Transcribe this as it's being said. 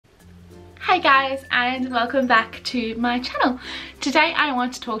Hi guys, and welcome back to my channel. Today I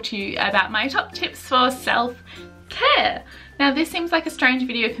want to talk to you about my top tips for self-care. Now this seems like a strange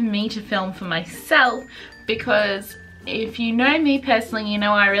video for me to film for myself because if you know me personally, you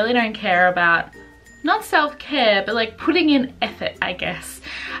know I really don't care about not self-care, but like putting in effort, I guess.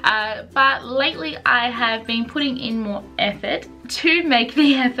 But lately I have been putting in more effort to make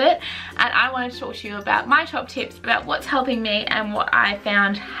the effort, and I wanted to talk to you about my top tips about what's helping me and what I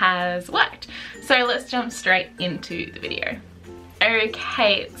found has worked. So let's jump straight into the video.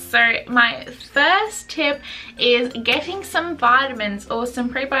 Okay, so my first tip is getting some vitamins or some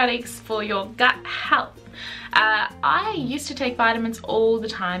prebiotics for your gut health. I used to take vitamins all the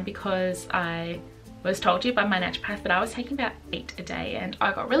time because I was told to by my naturopath, but I was taking about 8 a day and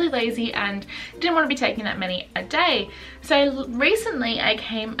I got really lazy and didn't want to be taking that many a day. So recently I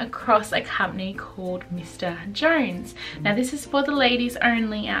came across a company called Mr. Jones. Now this is for the ladies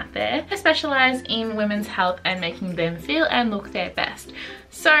only out there. I specialize in women's health and making them feel and look their best.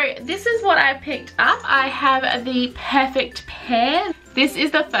 So this is what I picked up. I have the Perfect Pair. This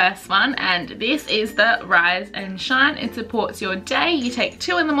is the first one, and this is the Rise and Shine. It supports your day. You take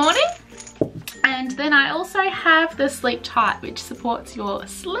 2 in the morning. And then I also have the Sleep Tight, which supports your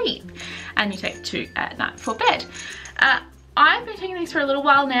sleep, and you take 2 at night for bed. I've been taking these for a little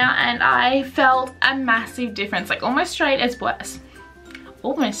while now and I felt a massive difference, like almost straight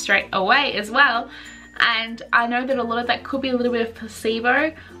away as well. And I know that a lot of that could be a little bit of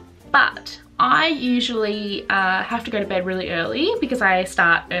placebo, but I usually have to go to bed really early because I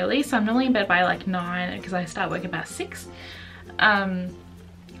start early. So I'm normally in bed by like 9 because I start work about 6.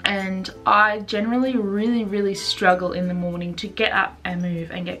 And I generally really struggle in the morning to get up and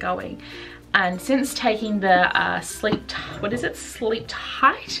move and get going. And since taking the Sleep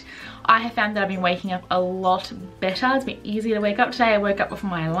Tight, I have found that I've been waking up a lot better. It's been easier to wake up today. I woke up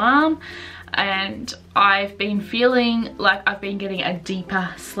before my alarm and I've been feeling like I've been getting a deeper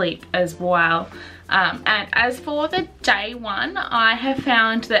sleep as well. And as for the day one, I have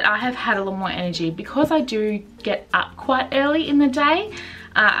found that I have had a lot more energy because I do get up quite early in the day.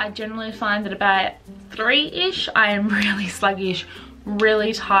 I generally find that about 3-ish, I am really sluggish,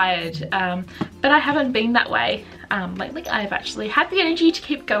 really tired, but I haven't been that way lately. I've actually had the energy to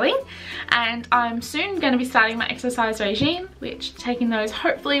keep going, and I'm soon going to be starting my exercise regime, which taking those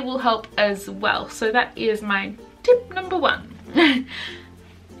hopefully will help as well. So that is my tip number 1.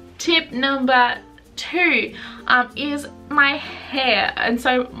 Tip number 2 is my hair. And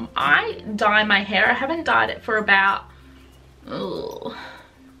so I dye my hair. I haven't dyed it for about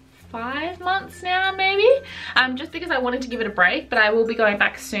 5 months now maybe, just because I wanted to give it a break, but I will be going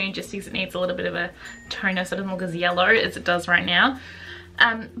back soon just because it needs a little bit of a toner so it doesn't look as yellow as it does right now.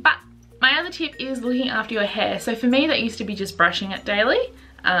 But my other tip is looking after your hair. So for me that used to be just brushing it daily.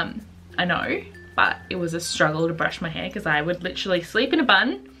 I know, but it was a struggle to brush my hair because I would literally sleep in a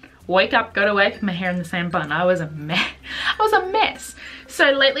bun, wake up, go to work, my hair in the same bun. I was a mess.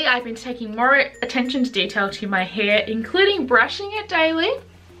 So lately I've been taking more attention to detail to my hair, including brushing it daily.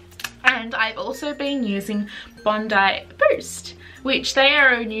 And I've also been using Bondi Boost, which they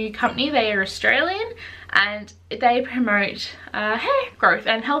are a new company. They are Australian and they promote hair growth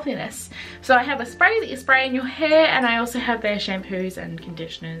and healthiness. So I have a spray that you spray in your hair, and I also have their shampoos and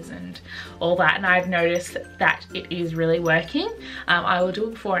conditioners and all that, and I've noticed that it is really working. I will do a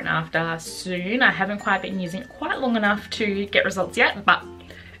before and after soon. I haven't quite been using it quite long enough to get results yet, but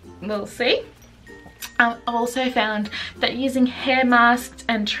we'll see. I've also found that using hair masks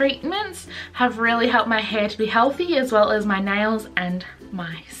and treatments have really helped my hair to be healthy, as well as my nails and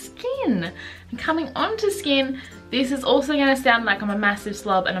my skin. And coming onto skin, this is also going to sound like I'm a massive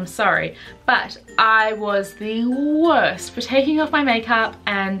slob, and I'm sorry, but I was the worst for taking off my makeup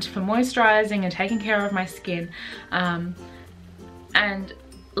and for moisturizing and taking care of my skin. And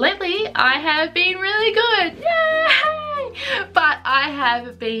lately I have been really good. Yay! But I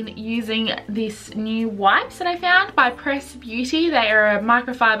have been using this new wipes that I found by Press Beauty. They are a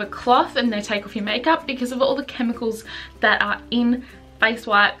microfiber cloth and they take off your makeup because of all the chemicals that are in face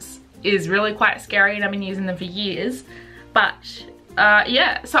wipes. Is really quite scary, and I've been using them for years. But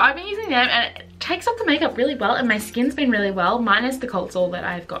yeah, so I've been using them and it takes off the makeup really well, and my skin's been really well, minus the xoxo that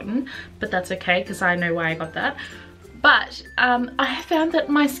I've gotten, but that's okay because I know why I got that. But I have found that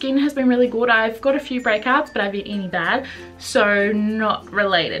my skin has been really good. I've got a few breakouts, but I've been eating bad, so not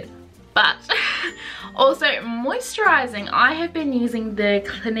related. But also moisturizing, I have been using the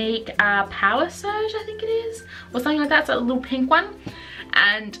Clinique Power Surge, I think it is, or something like that. It's a little pink one,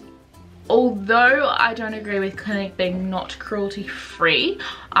 and although I don't agree with Clinique being not cruelty free,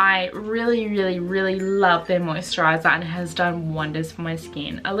 I really love their moisturizer, and it has done wonders for my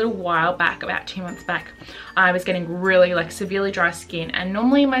skin. A little while back, about 2 months back, I was getting really like severely dry skin, and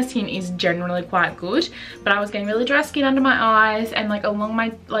normally my skin is generally quite good, but I was getting really dry skin under my eyes and like along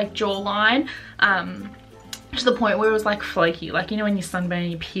my like jawline, to the point where it was like flaky, like you know when you sunburn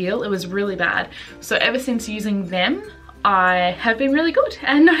and you peel. It was really bad. So ever since using them, I have been really good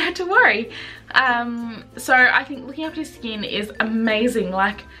and not had to worry. So I think looking after your skin is amazing.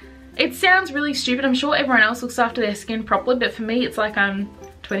 Like, it sounds really stupid. I'm sure everyone else looks after their skin properly, but for me it's like I'm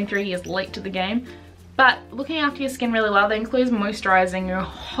 23 years late to the game. But looking after your skin really well, that includes moisturizing your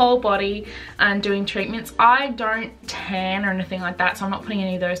whole body and doing treatments. I don't tan or anything like that, so I'm not putting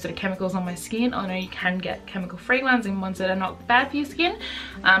any of those sort of chemicals on my skin. I know you can get chemical free ones and ones that are not bad for your skin,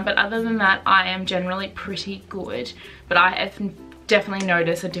 but other than that, I am generally pretty good. But I have definitely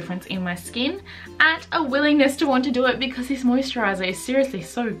noticed a difference in my skin and a willingness to want to do it, because this moisturizer is seriously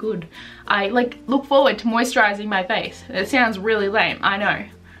so good. I like look forward to moisturizing my face. It sounds really lame, I know,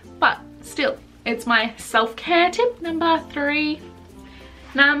 but still. It's my self-care tip number 3.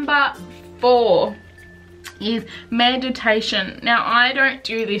 Number 4 is meditation. Now, I don't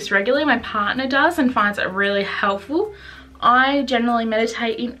do this regularly. My partner does and finds it really helpful. I generally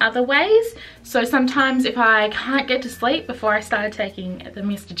meditate in other ways. So sometimes if I can't get to sleep, before I started taking the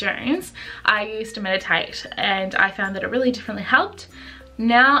Mr. Jones, I used to meditate, and I found that it really differently helped.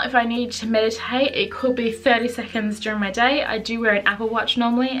 Now, if I need to meditate, it could be 30 seconds during my day. I do wear an Apple Watch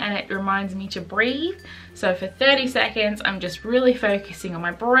normally, and it reminds me to breathe. So for 30 seconds, I'm just really focusing on my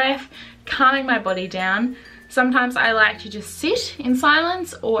breath, calming my body down. Sometimes I like to just sit in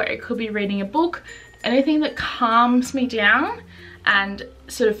silence, or it could be reading a book. Anything that calms me down and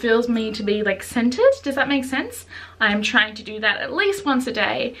sort of feels me to be like centered. Does that make sense? I'm trying to do that at least once a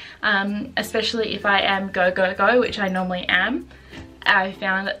day, especially if I am go, which I normally am. I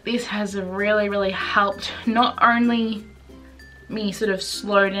found that this has really helped not only me sort of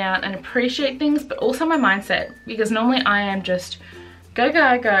slow down and appreciate things, but also my mindset, because normally I am just go,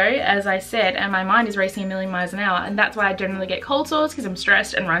 as I said, and my mind is racing a million miles an hour, and that's why I generally get cold sores, because I'm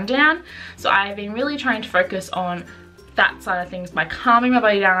stressed and run down. So I've been really trying to focus on that side of things by calming my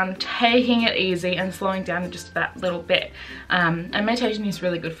body down, taking it easy and slowing down just that little bit. And meditation is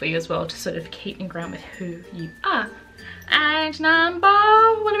really good for you as well, to sort of keep in ground with who you are. And number,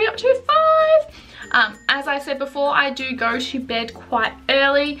 what are we up to? 5. As I said before, I do go to bed quite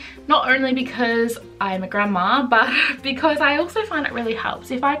early, not only because I'm a grandma, but because I also find it really helps.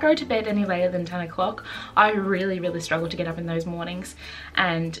 If I go to bed any later than 10 o'clock, I really struggle to get up in those mornings.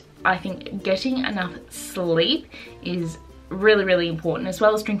 And I think getting enough sleep is really important, as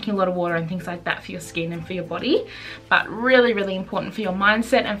well as drinking a lot of water and things like that for your skin and for your body, but really important for your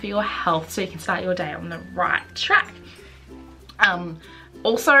mindset and for your health, so you can start your day on the right track.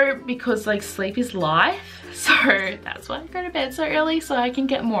 Also because like sleep is life, so that's why I go to bed so early, so I can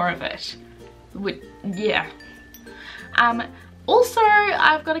get more of it. Yeah. Also,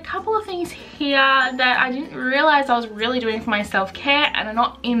 I've got a couple of things here that I didn't realize I was really doing for my self-care, and are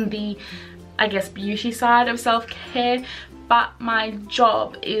not in the, I guess, beauty side of self-care, but my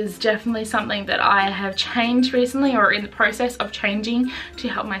job is definitely something that I have changed recently, or in the process of changing, to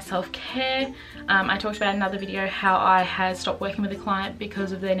help my self-care. I talked about in another video how I had stopped working with a client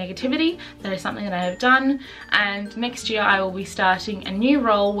because of their negativity. That is something that I have done, and next year I will be starting a new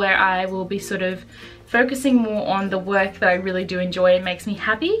role where I will be sort of focusing more on the work that I really do enjoy and makes me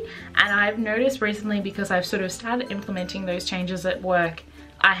happy. And I've noticed recently, because I've sort of started implementing those changes at work,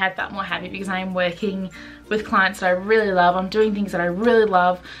 I have felt more happy, because I am working with clients that I really love, I'm doing things that I really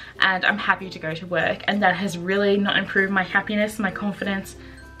love, and I'm happy to go to work. And that has really not improved my happiness, my confidence,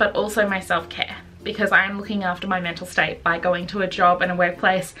 but also my self-care, because I am looking after my mental state by going to a job and a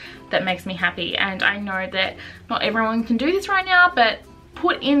workplace that makes me happy. And I know that not everyone can do this right now, but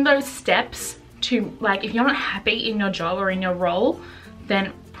put in those steps to, like, if you're not happy in your job or in your role,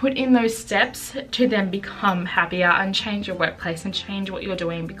 then put in those steps to then become happier and change your workplace and change what you're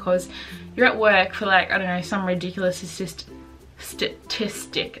doing, because you're at work for, like, I don't know, some ridiculous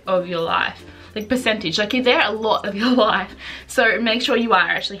statistic of your life, like percentage, like you're there a lot of your life. So make sure you are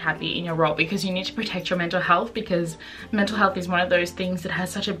actually happy in your role, because you need to protect your mental health, because mental health is one of those things that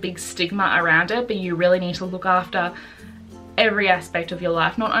has such a big stigma around it, but you really need to look after every aspect of your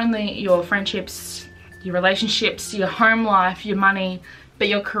life, not only your friendships, your relationships, your home life, your money, but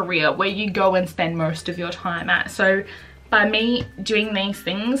your career, where you go and spend most of your time at. So by me doing these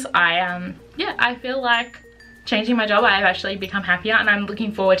things, I feel like changing my job, I've actually become happier, and I'm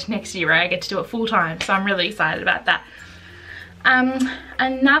looking forward to next year where I get to do it full time. So I'm really excited about that.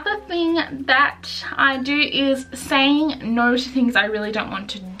 Another thing that I do is saying no to things I really don't want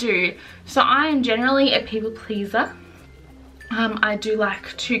to do. So I am generally a people pleaser. I do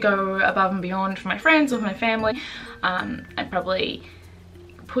like to go above and beyond for my friends or for my family. I probably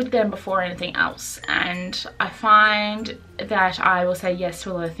put them before anything else, and I find that I will say yes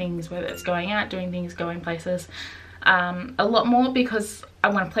to a lot of things, whether it's going out, doing things, going places, a lot more because I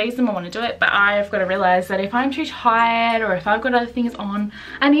want to please them, I want to do it. But I've got to realize that if I'm too tired or if I've got other things on,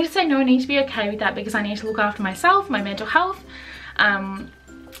 I need to say no. I need to be okay with that because I need to look after myself, my mental health, and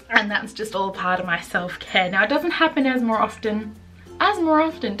that's just all part of my self-care. Now, it doesn't happen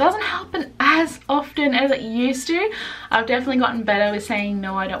doesn't happen as often as it used to. I've definitely gotten better with saying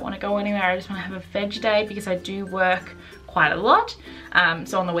no, I don't want to go anywhere, I just want to have a veg day, because I do work quite a lot.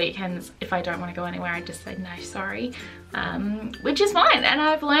 So on the weekends, if I don't want to go anywhere, I just say no, sorry, which is fine. And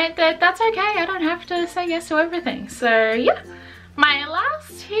I've learned that that's okay. I don't have to say yes to everything. So yeah. My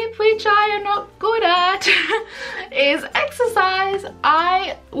last tip, which I am not good at, is exercise.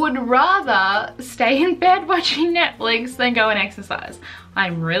 I would rather stay in bed watching Netflix than go and exercise.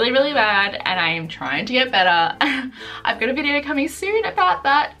 I'm really, really bad and I am trying to get better. I've got a video coming soon about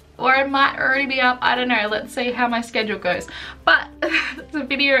that, or it might already be up, I don't know. Let's see how my schedule goes. But it's a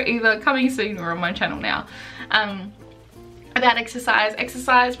video either coming soon or on my channel now. About exercise.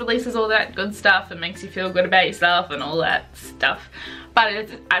 Exercise releases all that good stuff and makes you feel good about yourself and all that stuff, but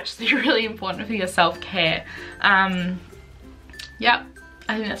it's actually really important for your self-care. Yep,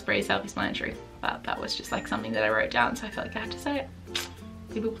 I think that's pretty self-explanatory, but that was just like something that I wrote down, so I felt like I had to say it.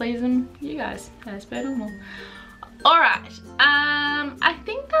 People pleasing you guys, as per normal. Alright, I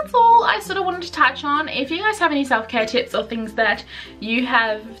think that's all I sort of wanted to touch on. If you guys have any self-care tips or things that you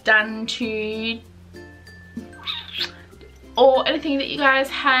have done to, or anything that you guys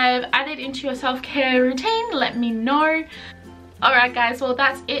have added into your self-care routine, let me know. Alright guys, well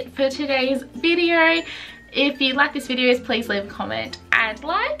that's it for today's video. If you like this video, please leave a comment and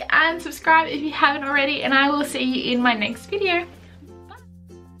like and subscribe if you haven't already, and I will see you in my next video.